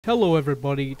Hello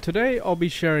everybody, today I'll be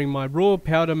sharing my raw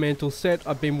powder mantle set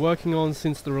I've been working on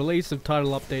since the release of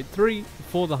Title Update 3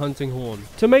 for the hunting horn.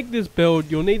 To make this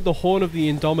build you'll need the Horn of the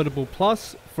Indomitable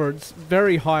Plus for its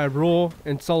very high raw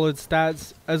and solid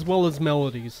stats as well as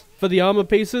melodies. For the armor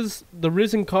pieces, the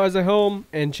Risen Kaiser Helm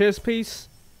and chest piece,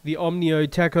 the Omnio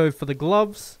Taco for the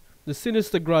gloves, the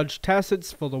Sinister Grudge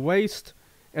Tassets for the waist,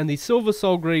 and the Silver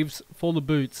Soul Greaves for the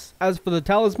boots. As for the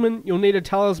talisman, you'll need a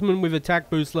talisman with attack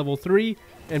boost level 3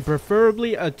 and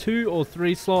preferably a 2 or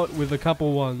 3 slot with a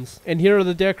couple ones. And here are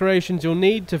the decorations you'll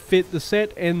need to fit the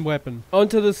set and weapon.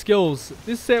 Onto the skills.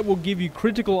 This set will give you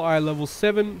critical eye level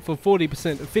 7 for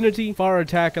 40% affinity, fire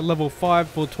attack at level 5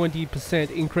 for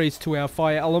 20% increase to our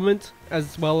fire element,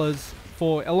 as well as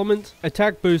 4 element,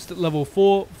 attack boost at level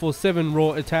 4 for 7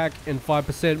 raw attack and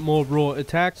 5% more raw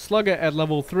attack, slugger at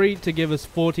level 3 to give us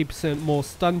 40% more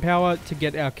stun power to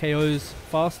get our KOs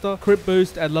faster, crit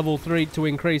boost at level 3 to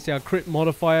increase our crit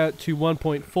modifier to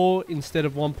 1.4 instead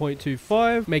of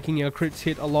 1.25, making our crits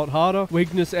hit a lot harder,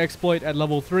 weakness exploit at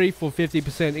level 3 for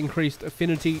 50% increased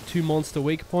affinity to monster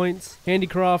weak points,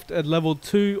 handicraft at level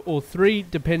 2 or 3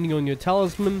 depending on your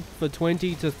talisman for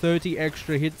 20 to 30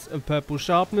 extra hits of purple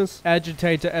sharpness,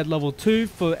 agitator at level 2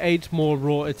 for 8 more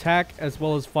raw attack as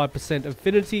well as 5%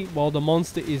 affinity while the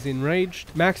monster is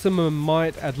enraged, maximum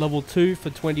might at level 2 for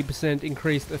 20%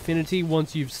 increased affinity once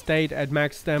you've stayed at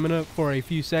max stamina for a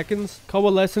few seconds,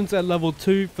 coalescence at level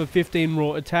 2 for 15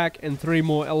 raw attack and 3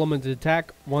 more element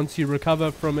attack once you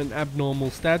recover from an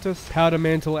abnormal status, powder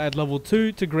mantle at level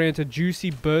 2 to grant a juicy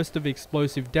burst of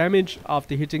explosive damage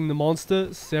after hitting the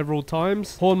monster several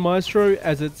times, horn maestro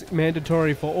as it's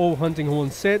mandatory for all hunting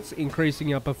horn sets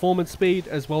increasing our performance speed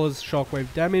as well as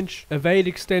shockwave damage, evade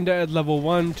extender at level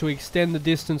 1 to extend the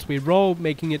distance we roll,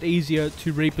 making it easier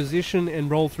to reposition and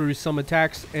roll through some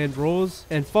attacks and roars,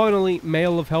 and finally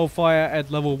Mail of Hellfire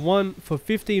at level 1 for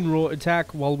 15 raw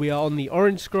attack while we are on the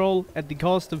orange scroll at the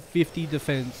cost of 50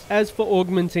 defense. As for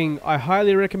augmenting, I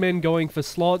highly recommend going for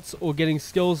slots or getting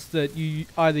skills that you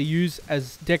either use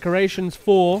as decorations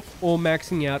for or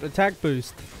maxing out attack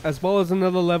boost, as well as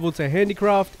another level to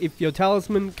handicraft if your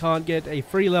talisman can't get a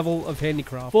free level of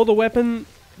handicraft. For the weapon,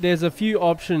 there's a few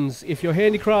options. If your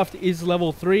handicraft is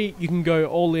level 3, you can go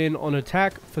all in on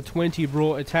attack for 20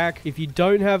 raw attack. If you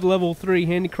don't have level 3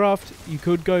 handicraft, you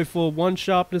could go for 1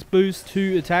 sharpness boost,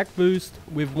 2 attack boost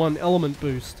with 1 element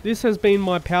boost. This has been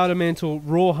my powder mantle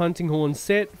raw hunting horn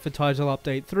set for Title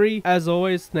Update 3. As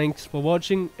always, thanks for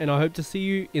watching and I hope to see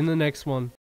you in the next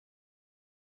one.